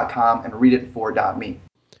 summary.com and readit4.me.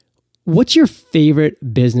 What's your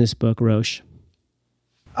favorite business book, Rosh?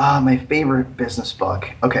 My favorite business book.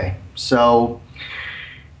 Okay, so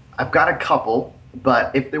I've got a couple, but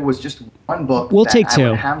if there was just one book, we'll take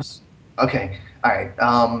two. Okay, all right.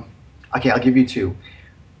 Okay, I'll give you two.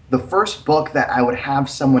 The first book that I would have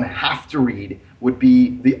someone have to read would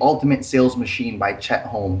be The Ultimate Sales Machine by Chet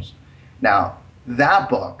Holmes. Now, that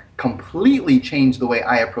book completely changed the way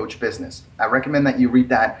I approach business. I recommend that you read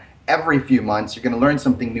that every few months. You're going to learn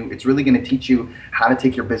something new. It's really going to teach you how to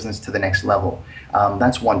take your business to the next level.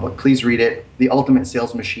 That's one book. Please read it. The Ultimate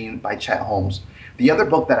Sales Machine by Chet Holmes. The other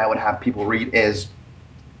book that I would have people read is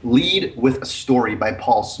Lead with a Story by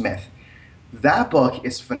Paul Smith. That book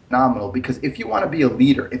is phenomenal because if you want to be a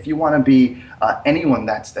leader, if you want to be anyone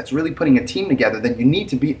that's really putting a team together, then you need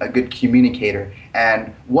to be a good communicator.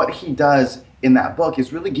 And what he does in that book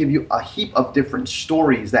is really give you a heap of different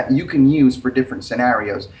stories that you can use for different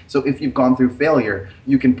scenarios. So if you've gone through failure,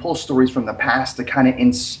 you can pull stories from the past to kind of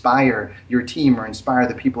inspire your team or inspire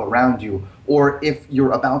the people around you. Or if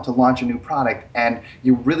you're about to launch a new product and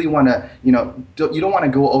you really want to, you don't want to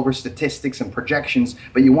go over statistics and projections,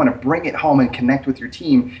 but you want to bring it home and connect with your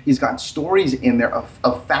team, he's got stories in there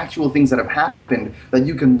of factual things that have happened that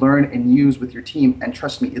you can learn and use with your team. And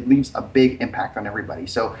trust me, it leaves a big impact on everybody.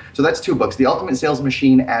 So that's two books, The Ultimate Sales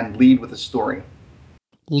Machine and Lead with a Story.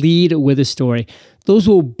 Lead with a Story. Those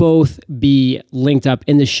will both be linked up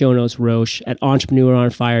in the show notes, Rosh, at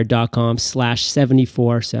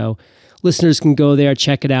entrepreneuronfire.com/74. So listeners can go there,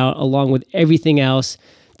 check it out, along with everything else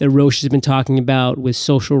that Rosh has been talking about with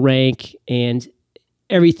Social Rank and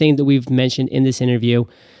everything that we've mentioned in this interview.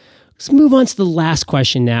 Let's move on to the last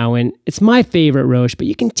question now, and it's my favorite, Rosh, but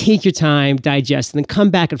you can take your time, digest, and then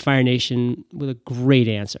come back at Fire Nation with a great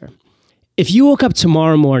answer. If you woke up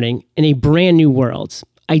tomorrow morning in a brand new world,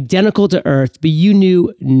 identical to Earth, but you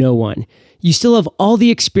knew no one, you still have all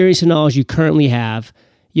the experience and knowledge you currently have,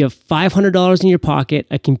 you have $500 in your pocket,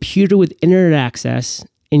 a computer with internet access,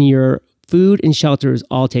 and your food and shelter is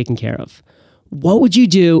all taken care of, what would you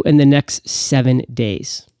do in the next 7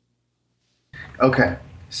 days? Okay,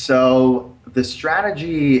 so the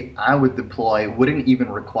strategy I would deploy wouldn't even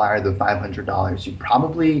require the $500. You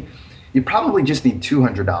probably just need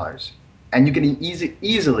 $200, and you can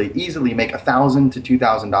easily make $1,000 to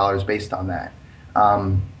 $2,000 based on that.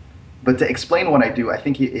 But to explain what I do, I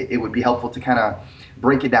think it would be helpful to kind of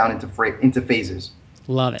break it down into phases.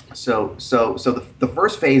 Love it. So the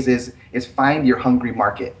first phase is find your hungry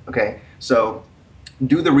market. Okay, so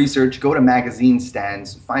do the research, go to magazine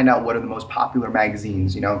stands, find out what are the most popular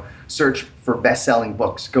magazines. Search for best-selling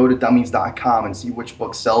books. Go to dummies.com and see which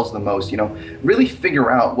book sells the most. Really figure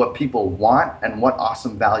out what people want and what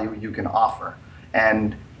awesome value you can offer.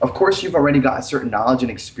 And of course, you've already got a certain knowledge and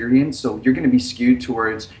experience, so you're going to be skewed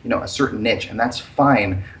towards, a certain niche, and that's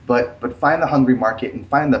fine. But find the hungry market and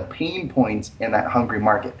find the pain points in that hungry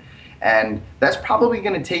market, and that's probably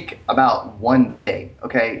going to take about 1 day,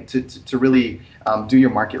 okay, to really do your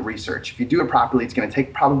market research. If you do it properly, it's going to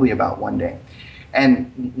take probably about 1 day.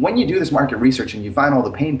 And when you do this market research and you find all the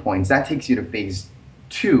pain points, that takes you to phase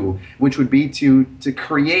 2, which would be to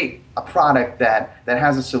create a product that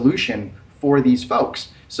has a solution for these folks.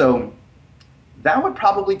 So that would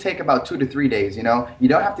probably take about 2 to 3 days. You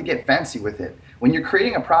don't have to get fancy with it. When you're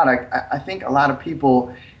creating a product, I think a lot of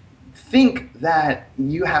people think that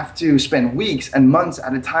you have to spend weeks and months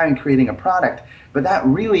at a time creating a product, but that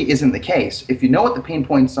really isn't the case. If you know what the pain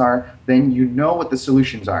points are, then you know what the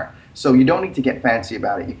solutions are. So you don't need to get fancy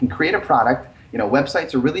about it. You can create a product.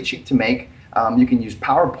 Websites are really cheap to make. You can use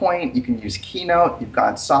PowerPoint, you can use Keynote. You've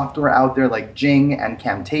got software out there like Jing and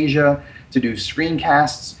Camtasia to do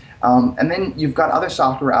screencasts. And then you've got other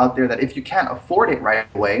software out there that if you can't afford it right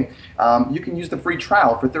away, you can use the free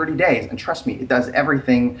trial for 30 days. And trust me, it does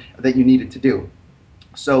everything that you need it to do.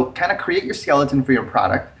 So kind of create your skeleton for your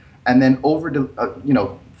product and then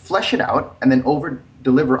flesh it out and then over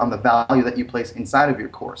deliver on the value that you place inside of your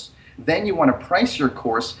course. then you want to price your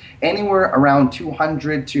course anywhere around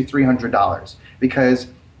 $200 to $300 because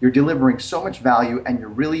you're delivering so much value and you're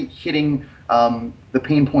really hitting the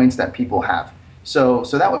pain points that people have. So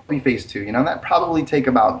that would be phase two. That probably take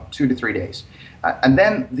about 2 to 3 days. And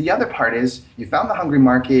then the other part is you found the hungry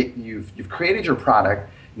market, you've created your product.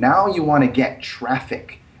 Now you want to get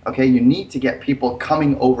traffic. Okay, you need to get people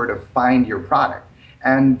coming over to find your product.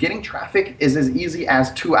 And getting traffic is as easy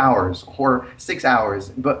as 2 hours or 6 hours.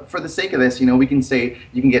 But for the sake of this, we can say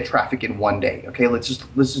you can get traffic in 1 day. Okay, let's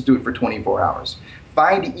just do it for 24 hours.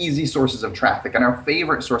 Find easy sources of traffic. And our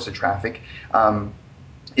favorite source of traffic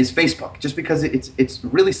is Facebook, just because it's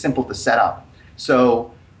really simple to set up.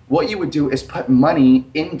 So what you would do is put money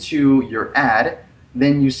into your ad,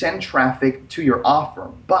 then you send traffic to your offer.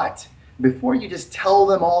 But before you just tell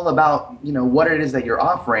them all about what it is that you're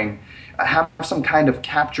offering, have some kind of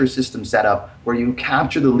capture system set up where you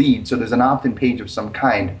capture the lead. So there's an opt-in page of some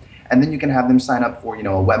kind, and then you can have them sign up for a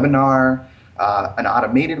webinar, an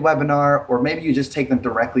automated webinar, or maybe you just take them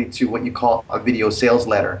directly to what you call a video sales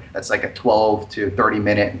letter. That's like a 12 to 30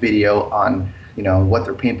 minute video on what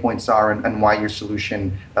their pain points are and why your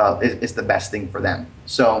solution is the best thing for them.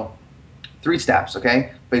 So 3 steps,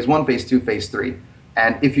 okay? Phase 1, phase 2, phase 3.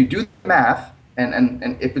 And if you do the math,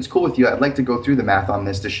 and if it's cool with you, I'd like to go through the math on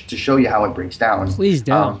this to show you how it breaks down. Please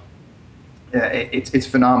do. It's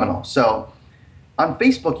phenomenal. So on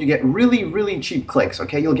Facebook, you get really, really cheap clicks,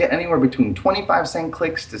 okay? You'll get anywhere between 25-cent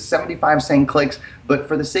clicks to 75-cent clicks. But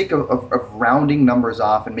for the sake of rounding numbers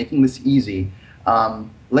off and making this easy,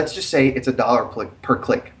 let's just say it's $1 per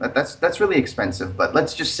click. That's really expensive, but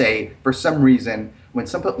let's just say for some reason, when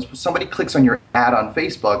somebody clicks on your ad on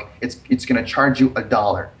Facebook, it's going to charge you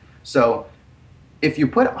 $1. So if you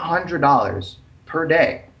put $100 per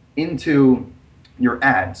day into your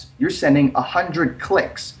ads, you're sending 100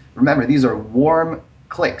 clicks. Remember, these are warm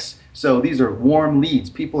clicks. So these are warm leads.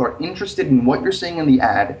 People are interested in what you're saying in the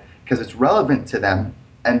ad because it's relevant to them,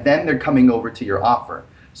 and then they're coming over to your offer.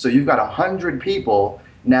 So you've got 100 people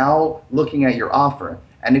now looking at your offer.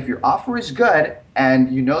 And if your offer is good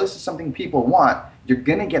and this is something people want, you're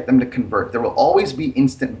going to get them to convert. There will always be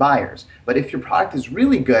instant buyers. But if your product is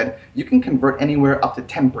really good, you can convert anywhere up to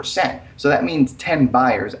 10%. So that means 10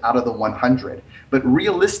 buyers out of the 100. But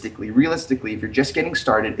realistically, if you're just getting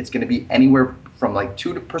started, it's going to be anywhere from like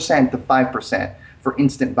 2% to 5% for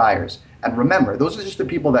instant buyers. And remember, those are just the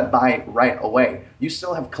people that buy right away. You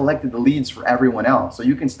still have collected the leads for everyone else, so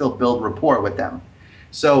you can still build rapport with them.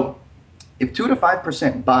 So if 2 to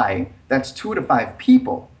 5% buy, that's 2 to 5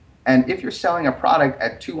 people. And if you're selling a product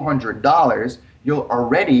at $200, you're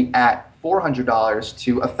already at $400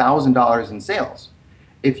 to $1,000 in sales.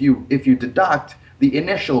 If you deduct the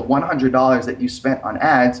initial $100 that you spent on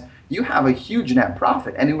ads, you have a huge net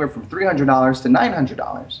profit, anywhere from $300 to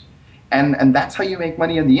 $900. And that's how you make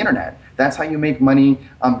money on the internet. That's how you make money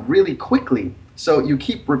really quickly. So you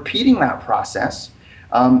keep repeating that process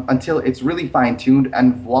until it's really fine-tuned,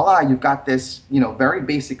 and voila, you've got this very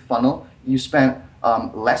basic funnel. You spent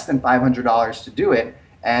less than $500 to do it,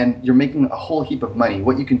 and you're making a whole heap of money.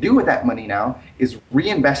 What you can do with that money now is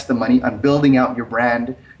reinvest the money on building out your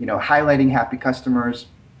brand, highlighting happy customers,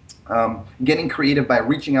 getting creative by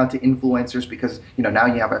reaching out to influencers, because now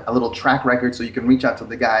you have a little track record, so you can reach out to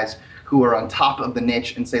the guys who are on top of the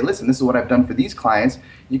niche and say, listen, this is what I've done for these clients.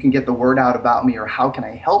 You can get the word out about me, or how can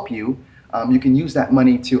I help you? You can use that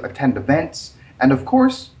money to attend events. And of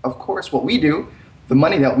course, what we do, the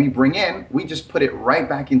money that we bring in, we just put it right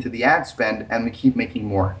back into the ad spend, and we keep making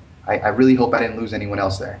more. I really hope I didn't lose anyone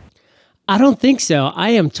else there. I don't think so. I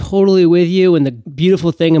am totally with you. And the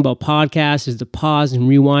beautiful thing about podcasts is the pause and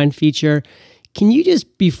rewind feature. Can you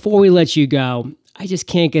just, before we let you go, I just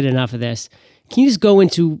can't get enough of this. Can you just go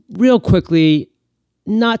into real quickly,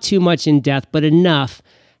 not too much in depth, but enough,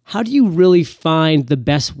 how do you really find the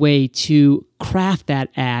best way to craft that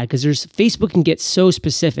ad? Because Facebook can get so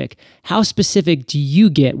specific. How specific do you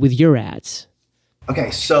get with your ads? Okay,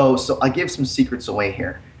 so I'll give some secrets away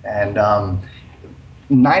here. And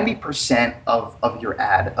 90% of your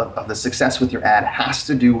ad, of the success with your ad, has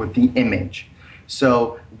to do with the image.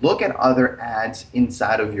 So look at other ads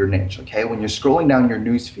inside of your niche, okay? When you're scrolling down your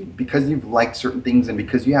newsfeed, because you've liked certain things and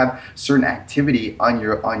because you have certain activity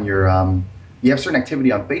you have certain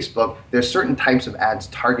activity on Facebook, there's certain types of ads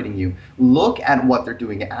targeting you. Look at what they're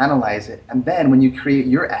doing, analyze it, and then when you create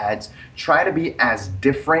your ads, try to be as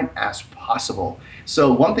different as possible.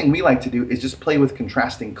 So one thing we like to do is just play with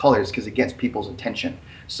contrasting colors because it gets people's attention.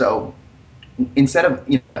 So instead of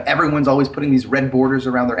everyone's always putting these red borders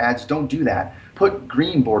around their ads, don't do that. put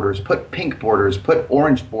green borders, put pink borders, put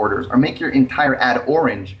orange borders, or make your entire ad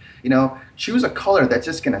orange. Choose a color that's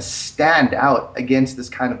just going to stand out against this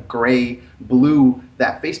kind of gray blue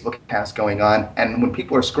that Facebook has going on. And when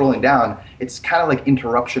people are scrolling down, it's kind of like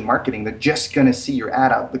interruption marketing. They're just going to see your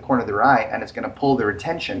ad out the corner of their eye, and it's going to pull their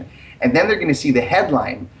attention. And then they're going to see the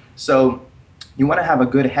headline. So you want to have a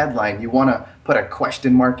good headline. You want to put a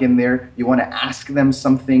question mark in there. You want to ask them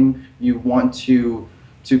something. You want to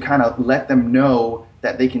kind of let them know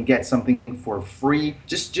that they can get something for free.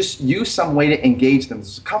 Just use some way to engage them.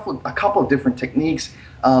 There's a couple of different techniques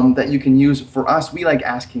that you can use. For us, we like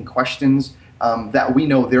asking questions that we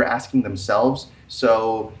know they're asking themselves.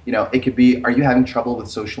 So, it could be, are you having trouble with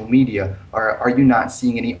social media? Or are you not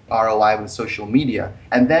seeing any ROI with social media?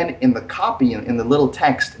 And then in the copy, in the little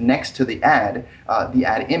text next to the ad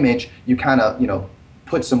image, you kind of,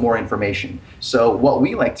 put some more information. So what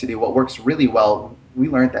we like to do, what works really well, we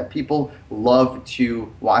learned that people love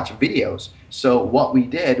to watch videos. So what we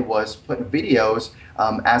did was put videos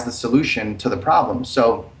as the solution to the problem.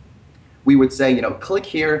 So we would say, click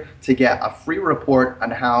here to get a free report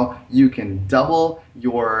on how you can double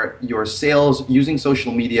your sales using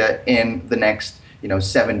social media in the next,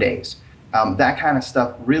 7 days. That kind of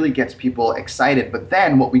stuff really gets people excited. But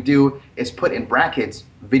then what we do is put in brackets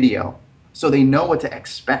video, so they know what to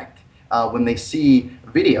expect when they see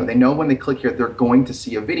video. They know when they click here, they're going to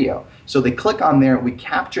see a video. So they click on there, we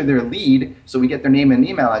capture their lead, so we get their name and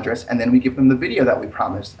email address, and then we give them the video that we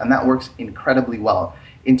promised, and that works incredibly well.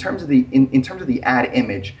 In terms of the ad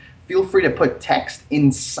image, feel free to put text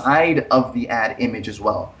inside of the ad image as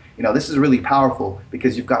well. This is really powerful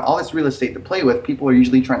because you've got all this real estate to play with. People are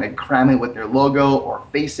usually trying to cram it with their logo or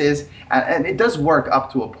faces, and it does work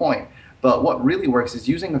up to a point. But what really works is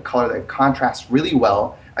using a color that contrasts really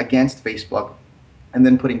well against Facebook, and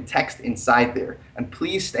then putting text inside there. And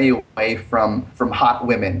please stay away from hot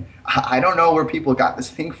women. I don't know where people got this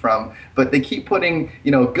thing from, but they keep putting,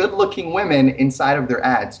 good-looking women inside of their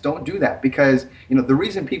ads. Don't do that, because, the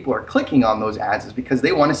reason people are clicking on those ads is because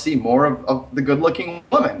they want to see more of the good-looking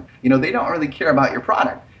woman. They don't really care about your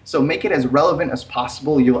product. So make it as relevant as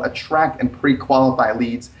possible. You'll attract and pre-qualify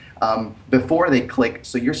leads before they click,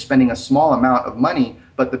 so you're spending a small amount of money,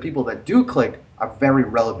 but the people that do click are very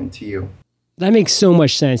relevant to you. That makes so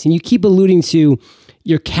much sense. And you keep alluding to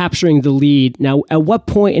you're capturing the lead. Now, at what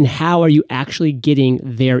point and how are you actually getting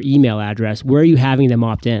their email address? Where are you having them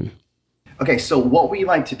opt in? Okay, so what we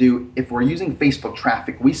like to do, if we're using Facebook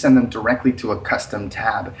traffic, we send them directly to a custom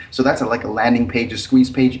tab. So that's like a landing page, a squeeze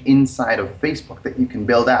page inside of Facebook that you can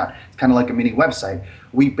build out. It's kind of like a mini website.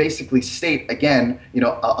 We basically state, again,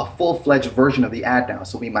 a full-fledged version of the ad now.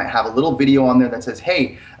 So we might have a little video on there that says,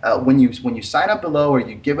 hey, when you sign up below or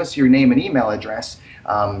you give us your name and email address,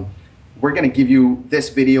 we're going to give you this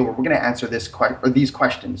video, or we're going to answer these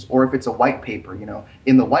questions. Or if it's a white paper,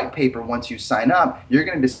 in the white paper, once you sign up, you're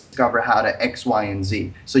going to discover how to X, Y, and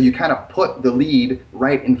Z. So you kind of put the lead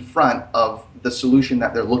right in front of the solution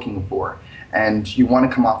that they're looking for. And you want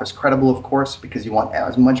to come off as credible, of course, because you want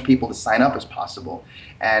as much people to sign up as possible.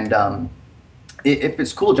 And if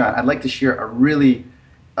it's cool, John, I'd like to share a really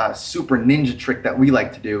super ninja trick that we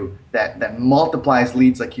like to do that multiplies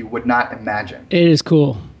leads like you would not imagine. It is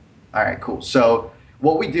cool. All right, cool. So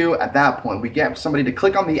what we do at that point, we get somebody to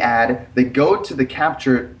click on the ad, they go to the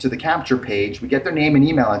capture page, we get their name and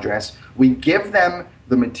email address, we give them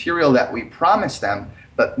the material that we promised them,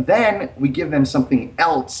 but then we give them something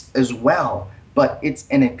else as well, but it's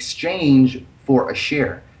an exchange for a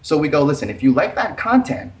share. So we go, listen, if you like that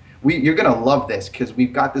content, you're going to love this because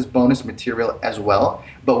we've got this bonus material as well,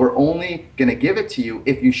 but we're only going to give it to you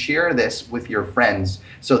if you share this with your friends.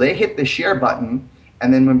 So they hit the share button,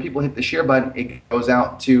 and then when people hit the share button, it goes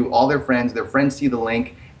out to all their friends see the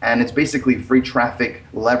link, and it's basically free traffic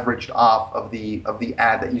leveraged off of the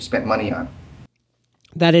ad that you spent money on.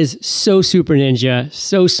 That is so super ninja,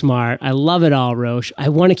 so smart. I love it all, Rosh. I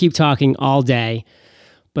want to keep talking all day,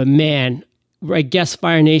 but man, I guess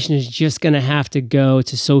Fire Nation is just going to have to go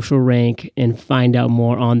to Social Rank and find out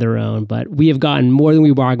more on their own, but we have gotten more than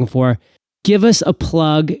we bargained for. Give us a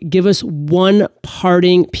plug, give us one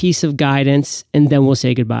parting piece of guidance, and then we'll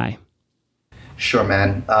say goodbye. Sure,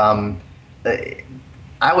 man.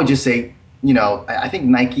 I would just say, I think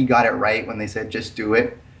Nike got it right when they said just do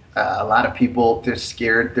it. A lot of people, they're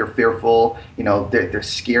scared, they're fearful, they're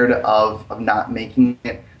scared of not making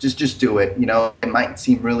it. Just do it. It might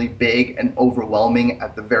seem really big and overwhelming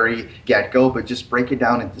at the very get-go, but just break it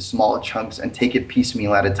down into small chunks and take it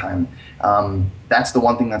piecemeal at a time. That's the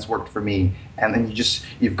one thing that's worked for me. And then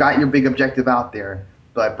you've got your big objective out there.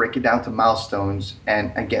 but break it down to milestones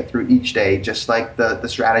and get through each day, just like the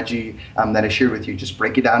strategy that I shared with you. Just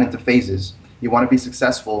break it down into phases. You want to be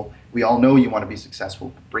successful. We all know you want to be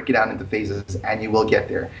successful. Break it down into phases and you will get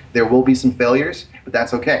there. There will be some failures, but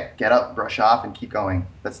that's okay. Get up, brush off, and keep going.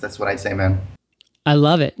 That's what I'd say, man. I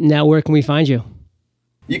love it. Now, where can we find you?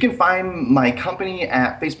 You can find my company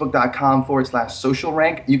at facebook.com/social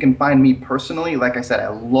rank. You can find me personally. Like I said, I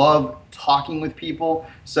love talking with people.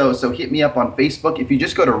 So hit me up on Facebook. If you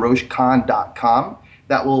just go to roshkhan.com,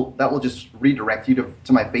 that will just redirect you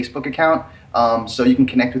to my Facebook account. So you can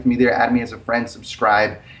connect with me there, add me as a friend,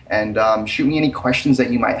 subscribe, and shoot me any questions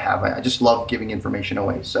that you might have. I just love giving information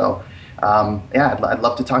away. So I'd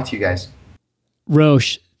love to talk to you guys.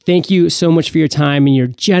 Rosh, thank you so much for your time and your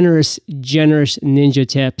generous ninja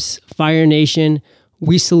tips. Fire Nation,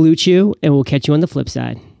 we salute you, and we'll catch you on the flip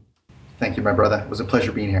side. Thank you, my brother. It was a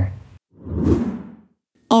pleasure being here.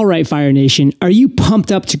 All right, Fire Nation, are you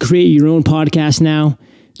pumped up to create your own podcast now?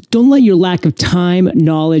 Don't let your lack of time,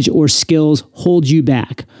 knowledge, or skills hold you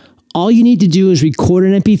back. All you need to do is record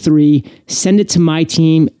an MP3, send it to my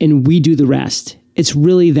team, and we do the rest. It's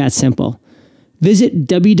really that simple. Visit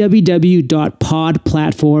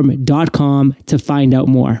www.podplatform.com to find out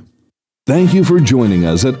more. Thank you for joining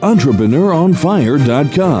us at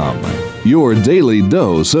EntrepreneuronFire.com, your daily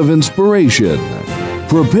dose of inspiration.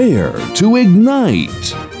 Prepare to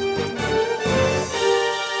ignite.